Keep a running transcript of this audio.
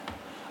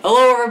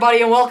Hello,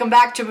 everybody, and welcome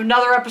back to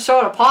another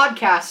episode of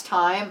Podcast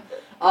Time.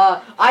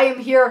 I am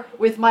here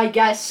with my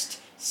guest.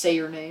 Say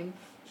your name.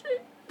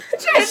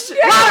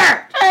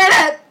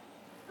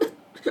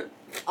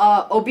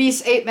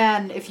 Obese Ape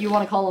Man, if you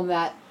want to call him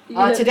that.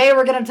 Today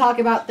we're going to talk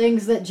about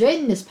things that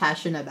Jeeyden is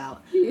passionate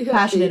about.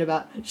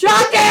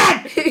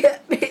 Shotgun!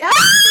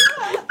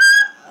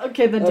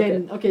 Okay, then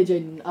Jeeyden. Okay,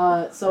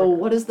 Jeeyden. So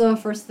what is the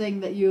first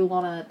thing that you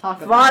want to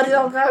talk about?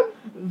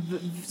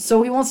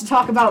 So he wants to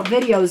talk about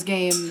videos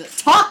game.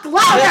 Talk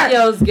louder!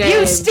 Videos game.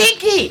 You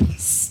stinky!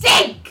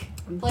 Stink!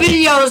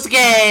 Videos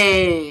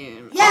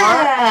game!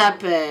 Yeah! Are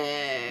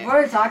epic!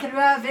 We're talking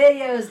about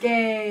videos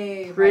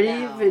game. Pretty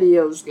right now.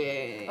 videos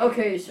game.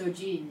 Okay, so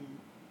Jeeyden,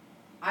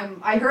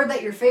 I heard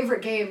that your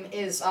favorite game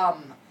is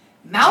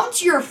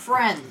Mount Your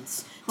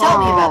Friends. Tell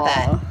me about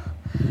that.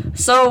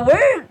 So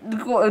where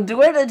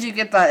did you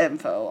get that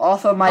info?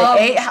 Off of my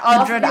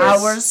 800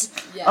 hours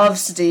of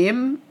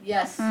Steam?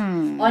 Yes.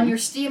 On your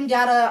Steam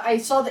data, I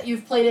saw that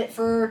you've played it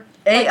for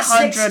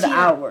 800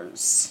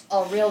 hours.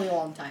 A really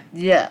long time.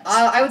 Yes.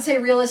 I would say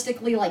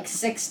realistically like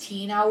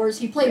 16 hours.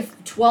 He played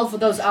 12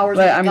 of those hours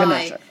with a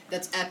guy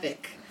that's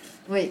epic.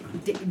 Wait,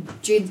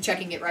 Jade's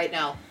checking it right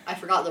now. I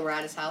forgot that we're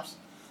at his house.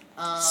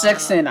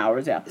 16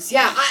 hours, yeah.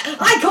 Yeah,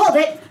 I called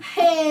it!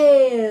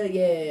 Hell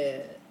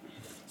yeah!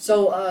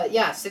 So,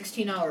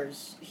 16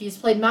 hours. He's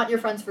played Mount Your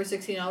Friends for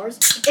 16 hours.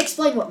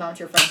 Explain what Mount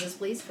Your Friends is,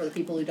 please, for the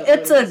people who don't know.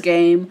 It's a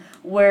game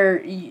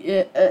where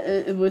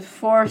with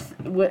four.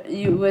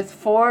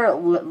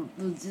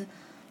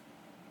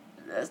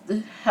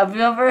 Have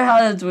you ever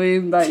had a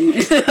dream that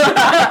you?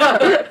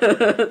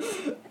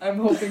 I'm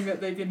hoping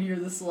that they can hear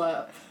the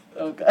slap.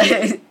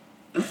 Okay.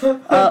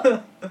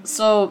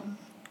 So,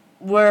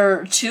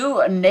 where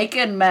two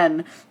naked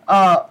men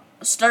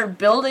start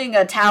building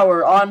a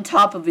tower on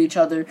top of each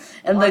other,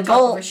 and on the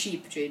goal. Top of a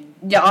sheep, Jeeyden.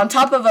 Yeah, on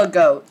top of a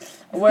goat,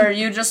 where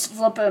you just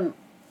flip him,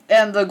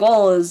 and the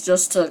goal is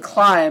just to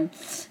climb,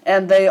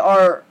 and they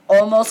are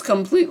almost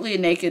completely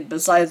naked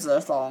besides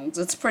their thongs.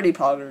 It's pretty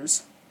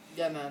poggers.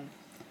 Yeah, man.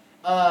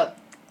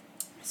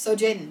 So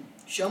Jeeyden,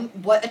 show me,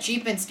 what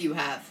achievements do you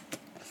have?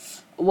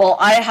 Well,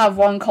 I have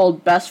one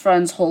called Best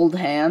Friends Hold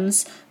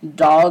Hands,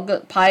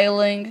 Dog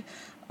Piling,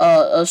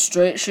 a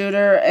straight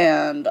shooter,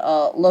 and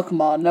look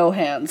ma, no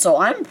hands. So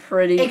I'm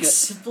pretty good.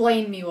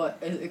 Explain to me what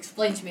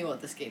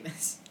this game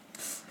is.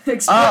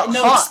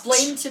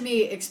 Explain to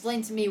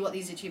me what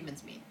these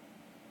achievements mean.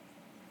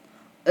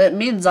 It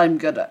means I'm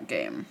good at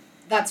game.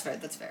 That's fair.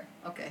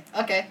 Okay.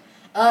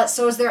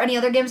 So is there any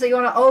other games that you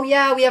want to... Oh,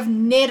 yeah, we have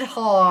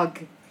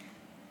Nidhogg.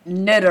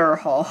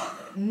 Nidderhog.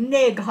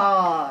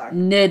 Nighthog.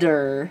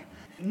 Nidderhog.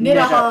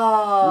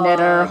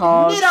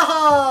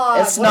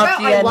 It's not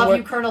the I N love word.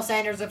 you, Colonel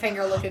Sanders, a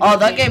finger looking. Oh,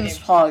 that game's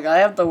Pog. I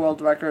have the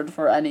world record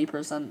for any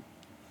percent.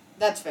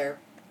 That's fair.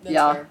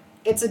 Yeah. Fair.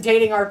 It's a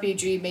dating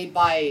RPG made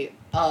by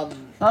Not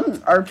an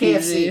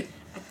RPG.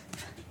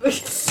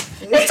 KFC.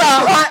 It's a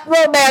hot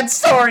romance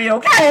story,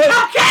 okay?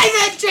 Okay,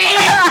 then,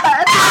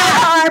 Jeeyden!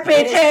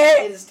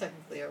 RPG. It is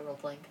technically a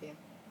role-playing game.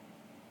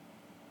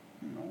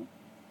 No.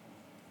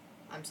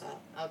 I'm sad.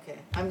 Okay,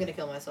 I'm gonna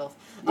kill myself.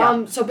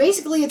 Yeah. So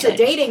basically it's a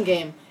dating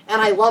game,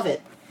 and I love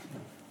it.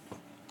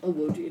 Oh,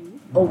 whoa, Jeeyden.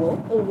 Oh,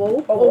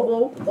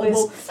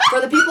 whoa.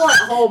 For the people at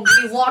home,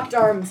 he locked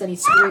arms and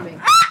he's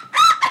screaming.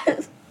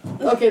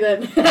 Okay,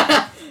 then.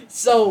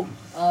 So,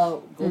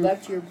 go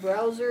back to your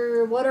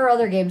browser. What are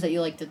other games that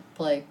you like to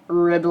play?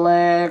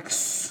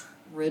 Riblix.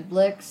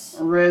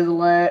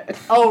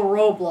 Oh,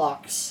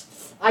 Roblox.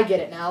 I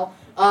get it now.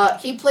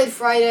 He played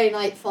Friday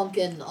Night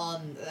Funkin'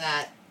 on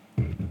that.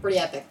 Pretty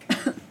epic.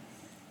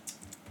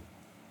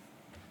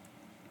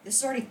 This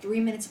is already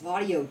 3 minutes of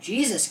audio.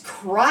 Jesus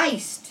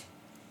Christ!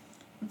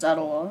 Is that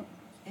a lot?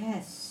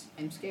 Yes,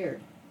 I'm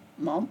scared.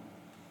 Mom?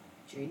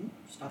 Jeeyden,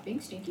 stop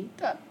being stinky.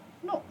 Dad.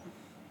 No.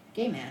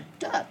 Gay man.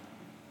 Dad.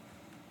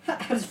 How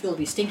does it feel to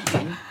be stinky,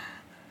 Jeeyden?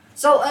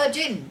 So,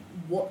 Jeeyden,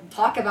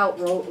 talk about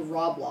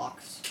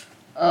Roblox.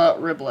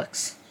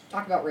 Riblix.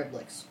 Talk about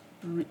Riblix.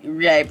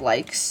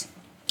 Riblix.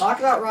 Talk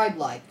about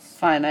Riblix.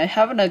 Fine, I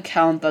have an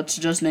account that's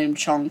just named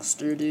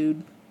Chunkster,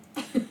 dude.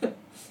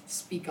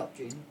 Speak up,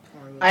 Jeeyden.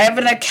 I have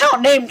an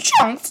account named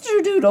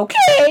Chunkster, dude,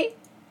 okay?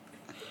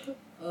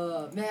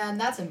 Man,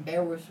 that's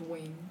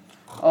embarrassing.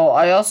 Oh,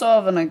 I also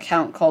have an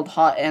account called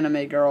Hot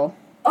Anime Girl.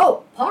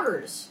 Oh,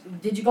 Poggers.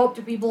 Did you go up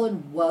to people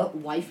and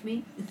wife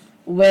me?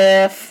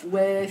 With me.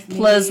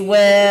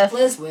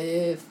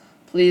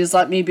 Please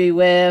let me be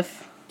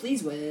with.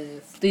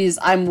 Please,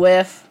 I'm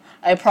with.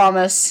 I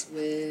promise.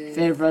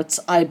 Favorites,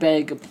 I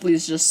beg,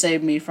 please just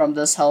save me from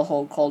this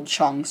hellhole called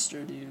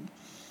Chunkster, dude.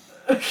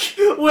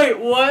 Wait,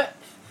 what?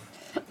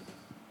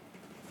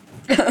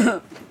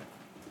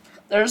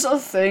 There's a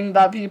thing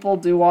that people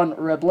do on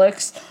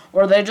Riblix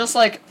where they just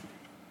like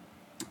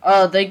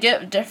they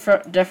get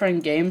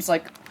different games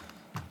like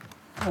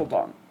hold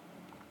on.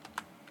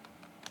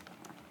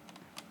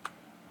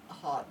 A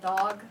hot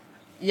dog?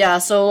 Yeah,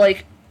 so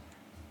like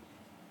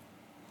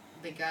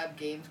they grab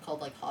games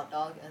called like Hot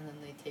Dog and then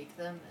they take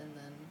them and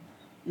then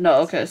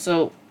no, okay,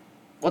 so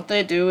what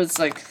they do is,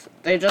 like,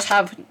 they just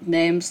have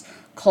names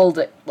called,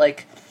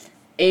 like,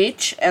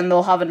 H, and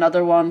they'll have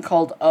another one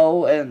called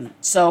O, and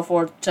so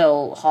forth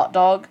till hot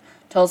dog,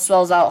 till it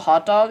spells out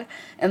hot dog,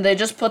 and they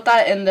just put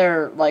that in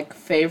their, like,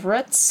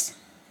 favorites.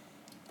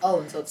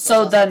 Oh, and so it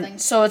spells out something?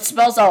 So it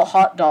spells out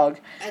hot dog.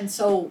 And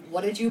so,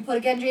 what did you put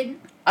again, Jeeyden?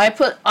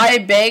 I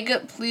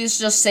beg, please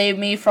just save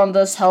me from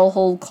this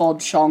hellhole called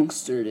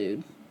Chongster,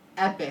 dude.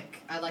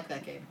 Epic. I like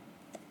that game.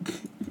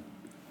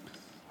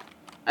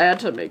 I had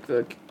to make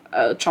the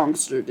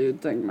Chongster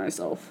dude thing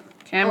myself.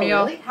 Cameo.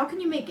 Oh, really? How can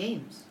you make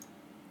games?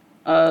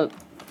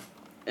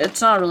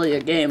 It's not really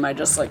a game. I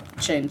just, like,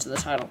 changed the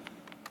title.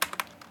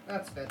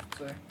 That's fair.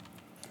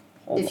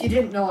 If you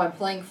didn't know, I'm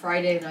playing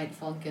Friday Night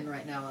Funkin'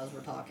 right now as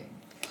we're talking.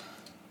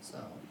 So.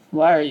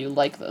 Why are you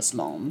like this,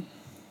 Mom?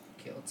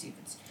 Okay, let's see if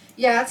it's...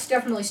 Yeah, it's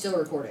definitely still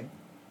recording.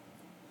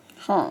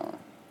 Huh.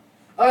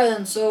 Alright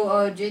then, so,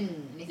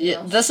 Jeeyden, anything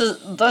else?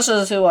 This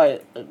is who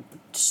I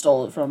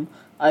stole it from.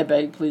 I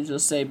beg, please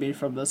just save me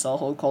from this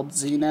hellhole called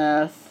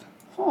Zenith.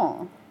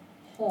 Huh.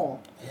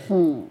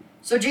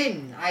 So,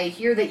 Jeeyden, I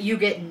hear that you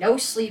get no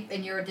sleep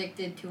and you're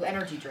addicted to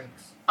energy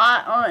drinks.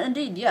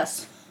 Indeed,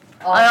 yes.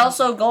 I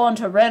also go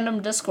onto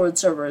random Discord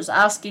servers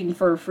asking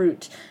for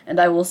fruit, and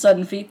I will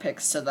send feed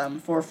pics to them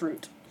for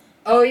fruit.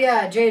 Oh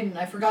yeah, Jeeyden,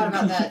 I forgot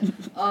about that.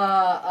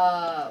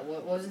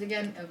 What was it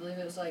again? I believe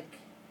it was like...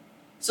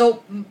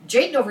 So,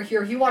 Jeeyden over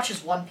here, he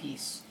watches One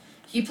Piece.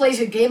 He plays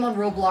a game on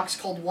Roblox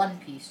called One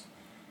Piece.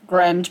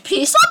 Grand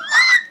Piece.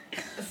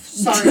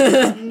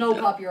 Sorry, no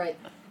copyright.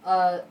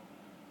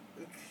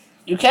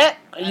 You can't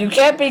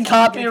be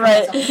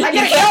copyrighted. I'm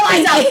gonna kill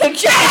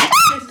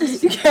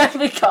myself! You can't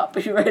be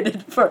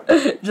copyrighted for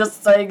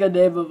just saying a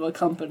name of a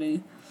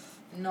company.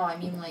 No, I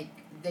mean, like,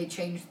 they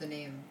changed the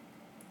name.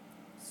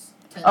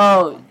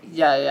 Oh,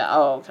 yeah,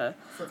 oh, okay.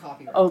 For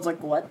copyright. I was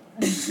like, what?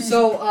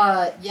 So,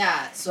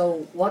 yeah,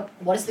 so, what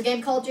is the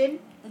game called, Jeeyden?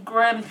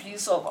 Grand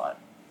Peace Online.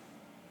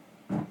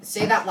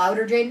 Say that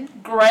louder,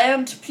 Jeeyden.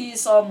 Grand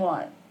Peace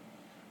Online.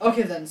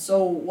 Okay, then,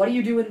 so, what do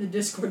you do in the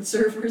Discord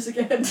servers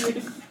again,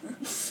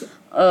 Jeeyden?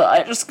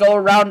 I just go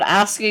around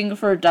asking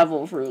for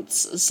devil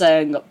fruits,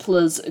 saying,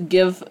 please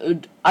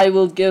I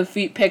will give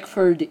feet pick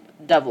for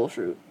devil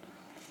fruit.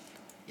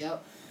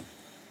 Yep.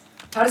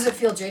 How does it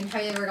feel, Jeeyden?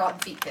 Have you ever gotten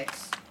feet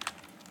pics?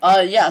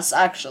 Yes,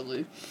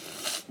 actually.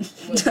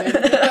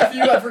 Have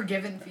you ever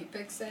given feet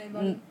pics to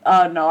anybody?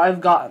 No,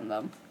 I've gotten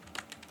them.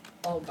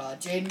 Oh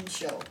god, Jeeyden,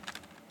 show.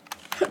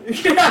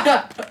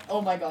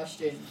 Oh my gosh,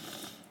 Jeeyden.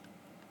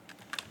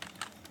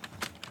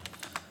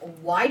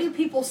 Why do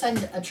people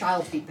send a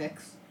child feet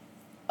pics?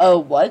 Oh,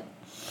 what?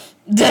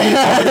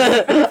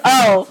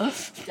 Oh.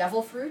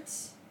 Devil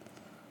fruits?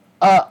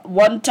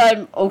 One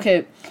time,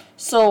 okay,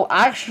 so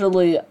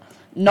actually,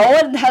 no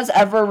one has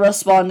ever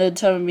responded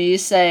to me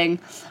saying,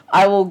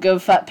 I will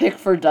give fat pick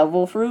for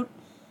devil fruit.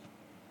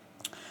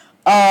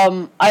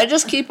 I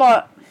just keep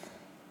on...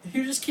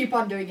 You just keep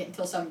on doing it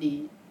until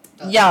somebody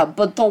does. Yeah,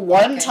 but the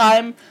one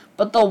time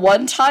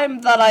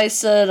that I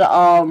said,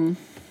 hold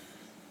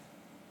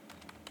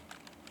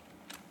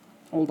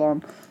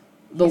on.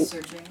 He's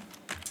searching.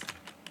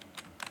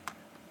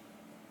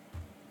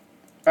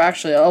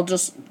 Actually, I'll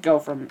just go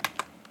from...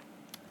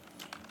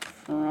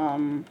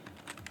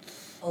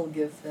 I'll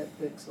give fat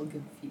pics. I'll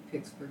give feet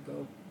pics for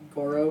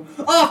GORO.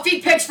 Oh,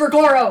 feet pics for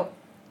GORO!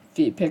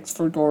 Feet pics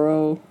for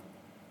GORO.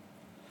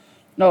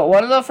 No,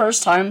 one of the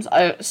first times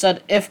I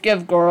said, if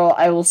give GORO,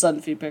 I will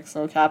send feet pics,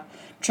 no cap.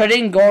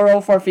 Trading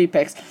GORO for feet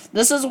pics.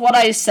 This is what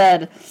I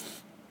said.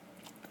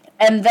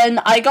 And then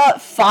I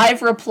got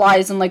 5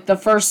 replies in, like, the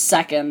first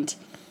second.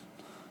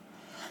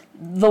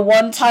 The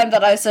one time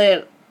that I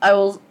said, I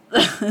will...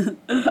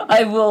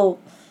 I will...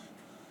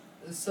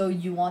 So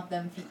you want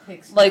them feet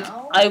pics like,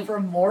 now? I...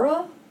 For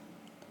Mora?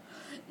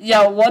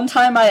 Yeah, one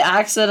time I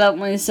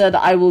accidentally said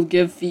I will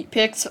give feet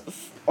pics,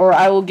 or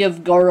I will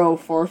give GORO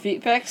for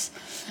feet pics,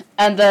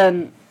 and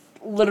then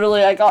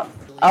literally I got,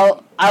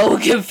 I will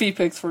give feet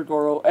pics for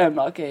GORO, I'm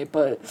not gay,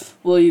 but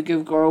will you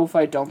give GORO if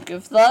I don't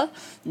give the?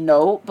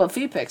 No, but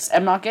feet pics,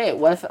 I'm not gay,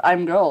 what if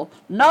I'm girl?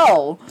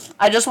 No,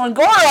 I just want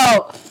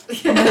GORO!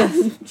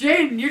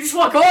 Jeeyden, you just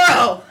want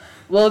GORO!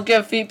 Will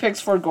give feet pics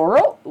for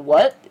GORO?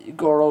 What?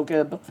 GORO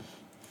give.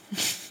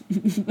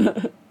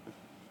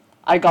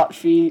 I got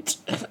feet.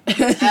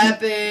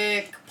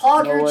 Epic!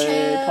 Pogger no way,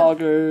 champ!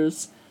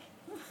 poggers.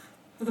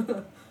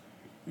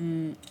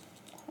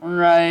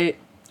 Alright.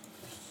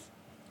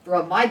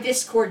 Bro, my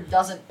Discord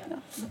doesn't...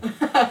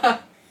 I'm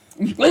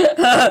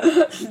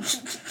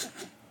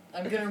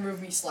gonna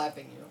remove me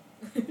slapping you.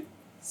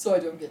 So I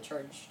don't get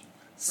charged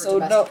for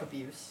domestic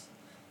abuse.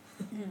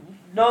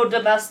 No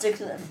domestic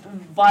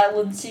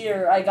violence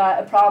here,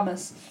 I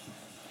promise.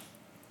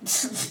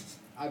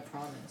 I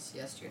promise,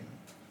 yes, Jeeyden.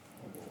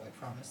 Oh, I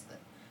promise that...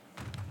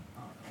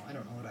 I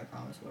don't know what I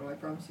promise. What do I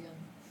promise again?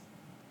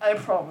 I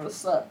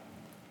promise that.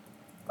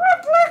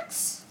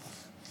 Netflix!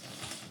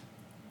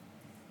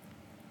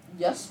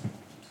 Yes?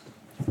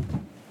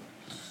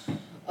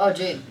 Oh,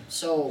 Jeeyden,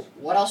 so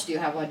what else do you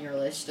have on your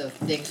list of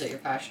things that you're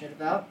passionate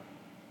about?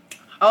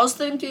 I was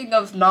thinking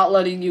of not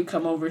letting you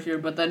come over here,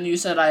 but then you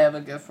said I have a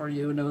gift for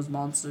you, and it was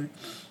Monster.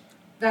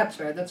 That's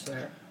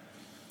fair.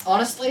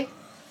 Honestly,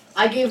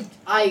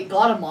 I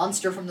got a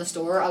Monster from the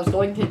store. I was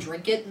going to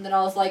drink it, and then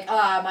I was like,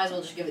 I might as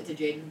well just give it to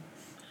Jeeyden.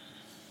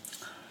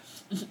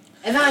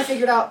 And then I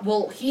figured out,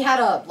 well, he had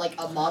a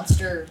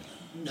Monster.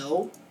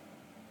 No.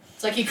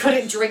 It's like he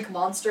couldn't drink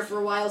Monster for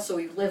a while, so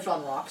he lived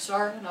on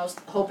Rockstar, and I was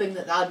hoping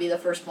that would be the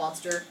first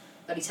Monster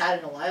that he's had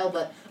in a while,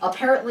 but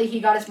apparently he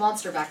got his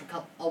Monster back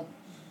a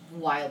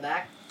while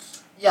back.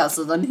 Yeah,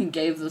 so then he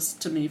gave this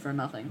to me for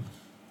nothing.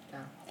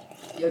 Yeah.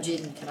 Yo,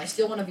 Jeeyden, can I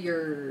steal one of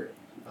your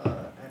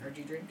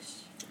energy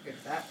drinks? You're good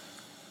at that.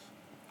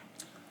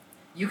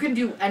 You can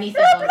do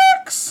anything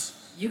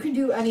you can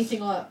do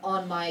anything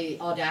on my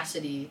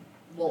Audacity,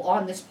 well,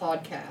 on this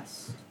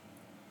podcast.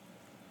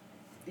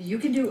 You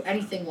can do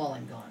anything while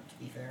I'm gone, to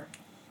be fair.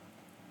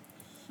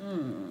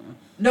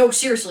 No,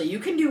 seriously, you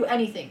can do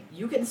anything.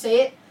 You can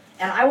say it,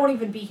 and I won't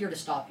even be here to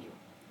stop you.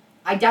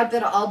 I doubt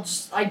that I'll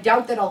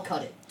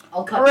cut it.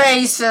 I'll cut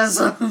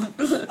racism.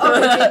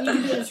 Okay, you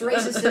can be as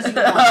racist as you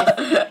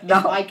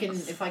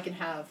want if I can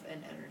have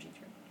an energy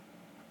drink.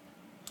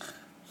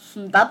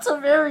 That's a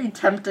very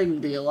tempting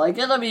deal. I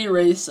gotta be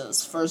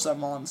racist for some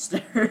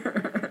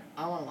Monster.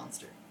 I want a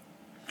Monster.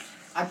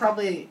 I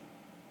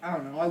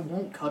don't know, I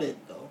won't cut it,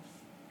 though.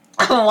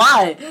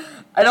 Why?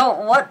 I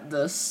don't want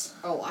this.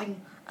 Oh, I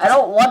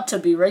don't want to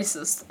be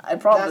racist. I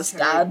promise,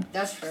 Dad.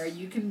 That's fair.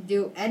 You can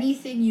do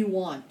anything you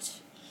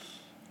want.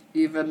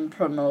 Even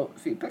promote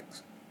feet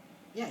pics?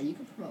 Yeah, you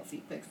can promote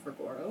feet pics for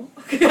GORO.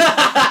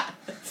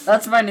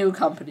 That's my new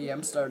company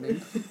I'm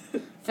starting.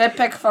 Fit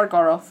pic for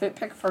GORO. Fit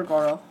pic for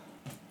GORO.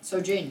 So,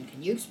 Jeeyden,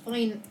 can you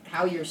explain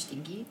how you're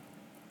stinky?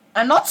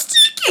 I'm not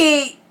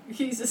stinky!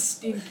 He's a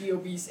stinky,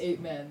 obese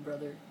 8-man,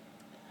 brother.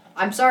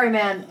 I'm sorry,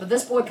 man, but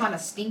this boy kind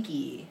of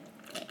stinky.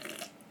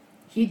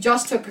 He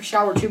just took a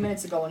shower 2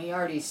 minutes ago and he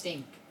already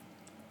stink.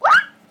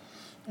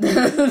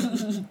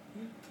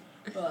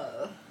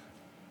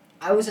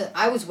 I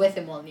was with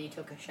him when he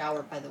took a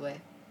shower, by the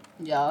way.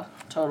 Yeah,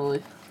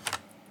 totally.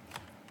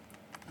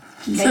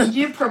 Can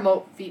you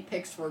promote feet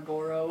pics for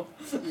GORO?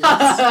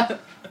 Yes.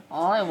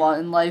 All I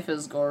want in life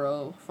is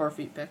GORO for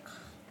feet pic.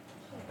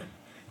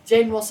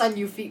 Jeeyden will send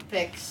you feet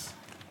pics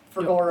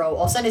for GORO.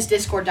 I'll send his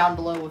Discord down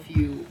below if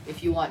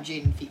you want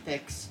Jeeyden feet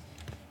pics.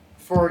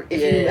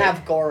 You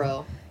have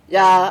GORO.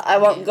 Yeah, I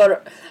want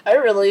GORO. I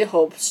really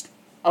hope.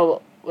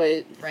 Oh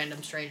wait.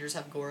 Random strangers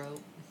have GORO.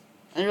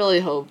 I really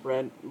hope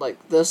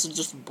this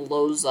just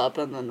blows up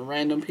and then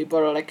random people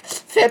are like,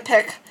 fit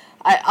pic.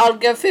 I'll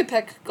give fit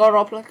pic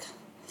GORO pic.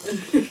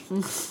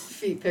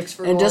 Feet pics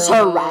for and GORO. just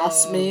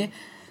harass me.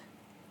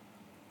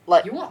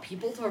 Like, you want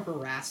people to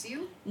harass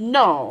you?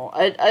 No,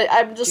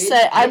 I'm just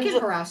saying. I can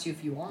harass you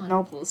if you want.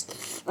 No, please.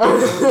 Do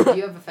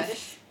you have a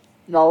fetish?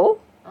 No.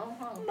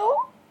 Uh-huh.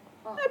 No.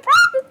 I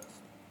promise.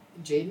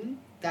 Jeeyden,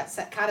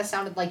 that kind of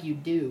sounded like you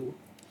do.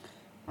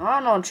 I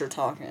don't know what you're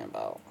talking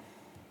about.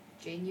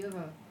 Jeeyden,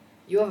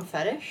 you have a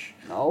fetish?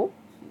 No.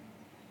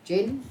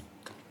 Jeeyden,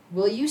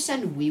 will you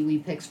send wee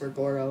pics for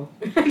GORO?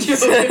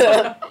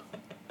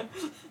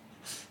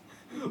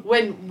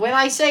 When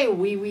I say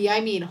wee, I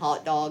mean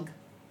hot dog.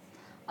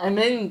 I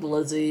mean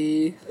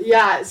glizzy.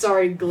 Yeah,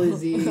 sorry,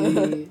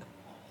 glizzy.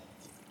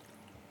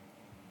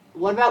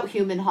 What about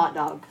human hot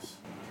dogs?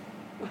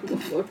 What a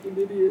fucking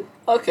idiot.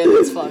 Okay,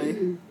 that's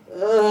funny.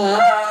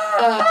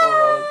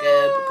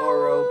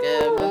 GORO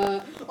Gib.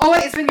 Oh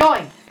wait, it's been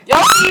going.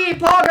 Yay,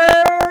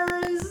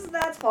 Poggers!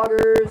 That's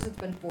Poggers. It's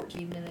been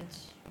 14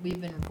 minutes. We've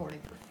been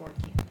recording for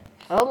 14 minutes.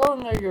 How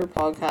long are your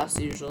podcasts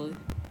usually?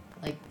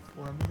 Like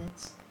 4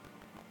 minutes.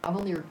 I've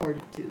only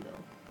recorded 2 though.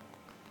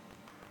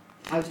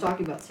 I was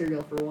talking about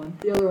cereal for one.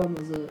 The other one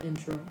was an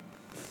intro.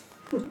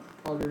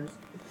 Poggers.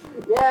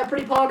 Yeah,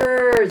 pretty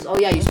Poggers! Oh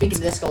yeah, you speak in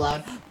disco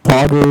loud.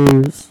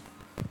 Poggers.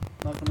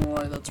 Not gonna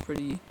lie, that's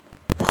pretty.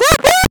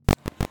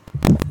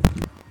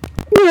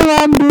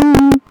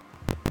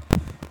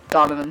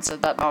 Donovan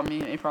said that, not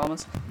me, I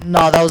promise.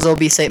 No, that was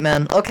Obese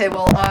 8-Man. Okay,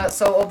 well,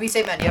 so Obese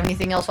 8-Man, do you have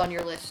anything else on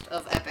your list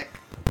of epic?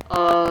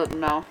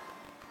 No.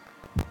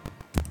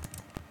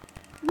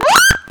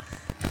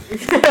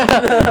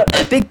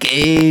 Epic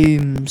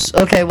games.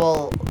 Okay,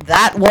 well,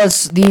 that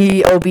was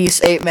the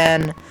Obese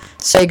 8-Man.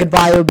 Say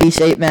goodbye, Obese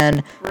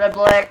 8-Man.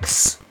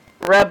 Reblix.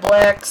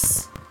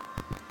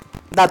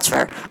 That's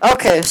fair.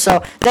 Okay,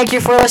 so thank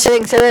you for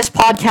listening to this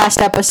podcast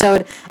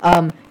episode.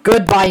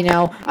 Goodbye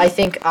now. I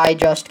think I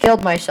just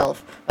killed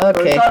myself.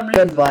 Okay,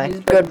 goodbye.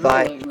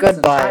 Goodbye.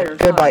 Goodbye.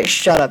 Goodbye.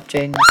 Shut up,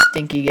 Jane, you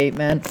stinky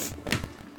 8-Man.